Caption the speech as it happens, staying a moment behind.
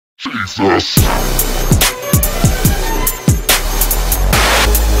Jesus.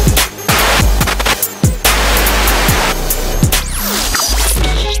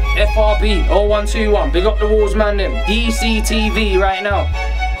 FRB 0121, big up the walls man them. DCTV right now.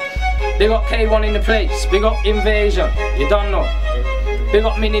 Big up K1 in the place, big up Invasion, you don't know. Big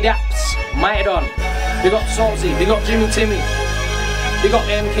up Mini Daps, Mighty Don. Big up Salty, big up Jimmy Timmy. Big up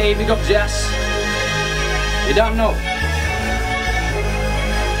MK, big up Jazz. You don't know.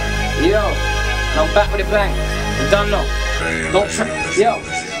 Yo, and I'm back with a bang. You don't know. Don't try. Yo.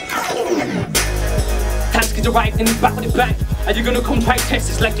 Tantskii arrived and he's back with a bang. Are you gonna come try test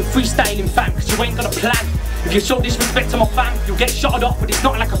this like you're freestyling, fam? Cause you ain't got a plan. If you show disrespect to my fam, you'll get shot off, but it's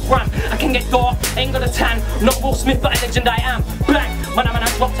not like a gram. I can get dark, ain't got a tan. Not Will Smith, but a legend I am. Bang! Man,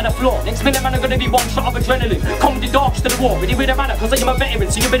 I drop to the floor. Next minute, man, I'm gonna be one shot of adrenaline. Come with the darks to the war. Ready with a manner, cause I'm a veteran,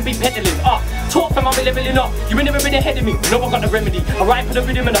 so you better be peddling. Talk fam, I'll be leveling up. You ain't never been ahead of me. You know I got the remedy. I ride for the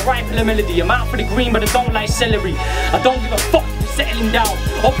rhythm and I ride for the melody. I'm out for the green, but I don't like celery. I don't give a fuck if you're settling down.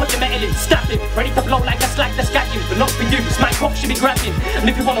 I'll put the metal in, stab him. Ready to blow like a slag that's gagging. But not for you, it's my cock should be grabbing. And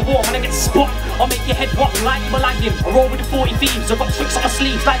if you want a war, when I get spot, I'll make your head rock like you were lagging. I roll with the 40 thieves, I've got tricks on my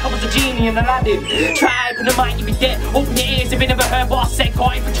sleeves like I was a genie in Aladdin. Try open the mic, you be dead. Open your ears if you never heard what I said.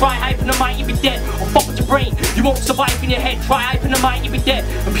 Can't even try hyping the mic, you be dead. I'll fuck with your brain, you won't survive in your head. Try hyping the mic, you be dead.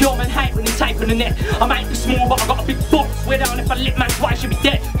 I'm pure man hype when you type on the net. I might be small, but I got a big box. Swear down if I lit man twice, you'll be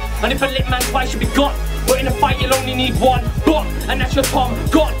dead. And if I lit man twice, you'll be gone. But in a fight, you'll only need one gun, and that's your Tom.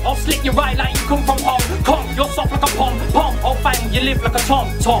 Gone, I'll slit your eye like you come from Hong Kong. You're soft like a pom. I'll find you live like a Tom.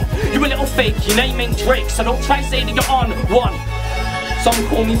 You a little fake, your name ain't Drake, so don't try say that you're on one. Some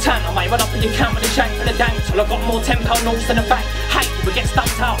call me Tan, I might run up in your camp with a shank for the dank till I got more £10 notes than a bank. Height, you would get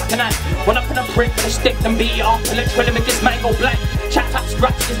stamped out, I can act. Run up in a brick with a stick, then beat it off. Literally make this man go blank. Chat, tap,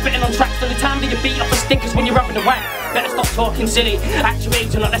 scratch, just spitting on tracks. The only time that you beat off a stick is when you're rubbing the wank. Better stop talking silly.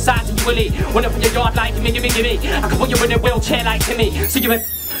 Actuate, you're not the size of you willy. Run up in your yard like gimme. I can put you in a wheelchair like Timmy. So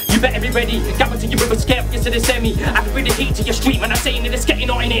you better be ready, guarantee you will scare you to the semi. I can bring the heat to your street when I'm saying that it's getting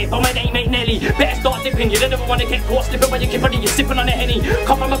hot in here. But my name ain't Nelly, better start dipping. You don't ever wanna get caught slipping when you keep running, you're sipping on a Henny.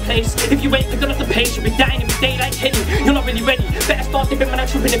 Come from a place, if you ain't picking up the pace, you'll be dying every day like Henny. You're not really ready, better start dipping when I'm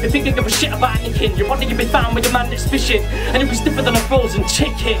tripping. If you think you give a shit about nicking, you're wondering you'll be found with a man that's fishing, and you'll be stiffer than a frozen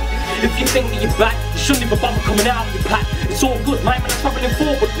chicken. If you think that you're back, you shouldn't even bother coming out of your pack. It's all good, my man, I'm travelling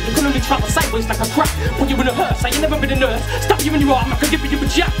forward, but you can only travel sideways like a crack. Put you in a hearse, I ain't never been a nurse. Stab you in your arm, I can give you a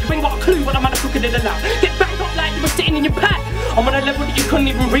jab. You ain't got a clue what I'm cooking in the lab. Get banged up like you were sitting in your pad. I'm on a level that you couldn't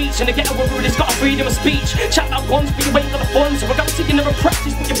even reach, and to get away with it's got a freedom of speech. Chat out guns, but you ain't got the funds, so I got to you never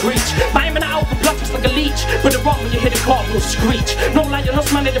practice what you preach. My man out for blood just like a leech, but the wrong when you hit a car will screech. No lion, no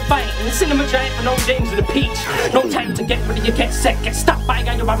man in the fight, and the cinema giant for no James of the peach. No time to get ready, you get set, get stopped by a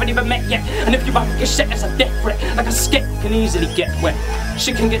guy you haven't even met yet. And if you haven't get set, that's a death threat. Like a skip, you can easily get wet.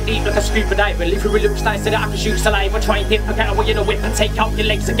 Shit can get deep like a scuba diver. If it really looks nice, so that I can shoot saliva. Try and dip, get away in a whip and take out your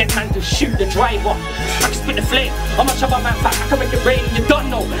legs and get man to shoot the driver. I can spit the flame, I'm a chopper man fat, I can make it rain. You don't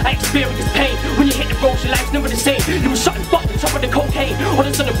know, I experience pain. When you hit the road, your life's never the same. You were shot and fucked on top of the cocaine. All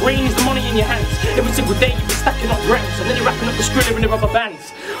that's on the brain is the money in your hands. Every single day you were stacking up rents, and then you're wrapping up the skriller in the rubber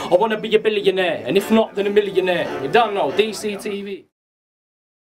bands. I wanna be a billionaire, and if not, then a millionaire. You don't know, DCTV.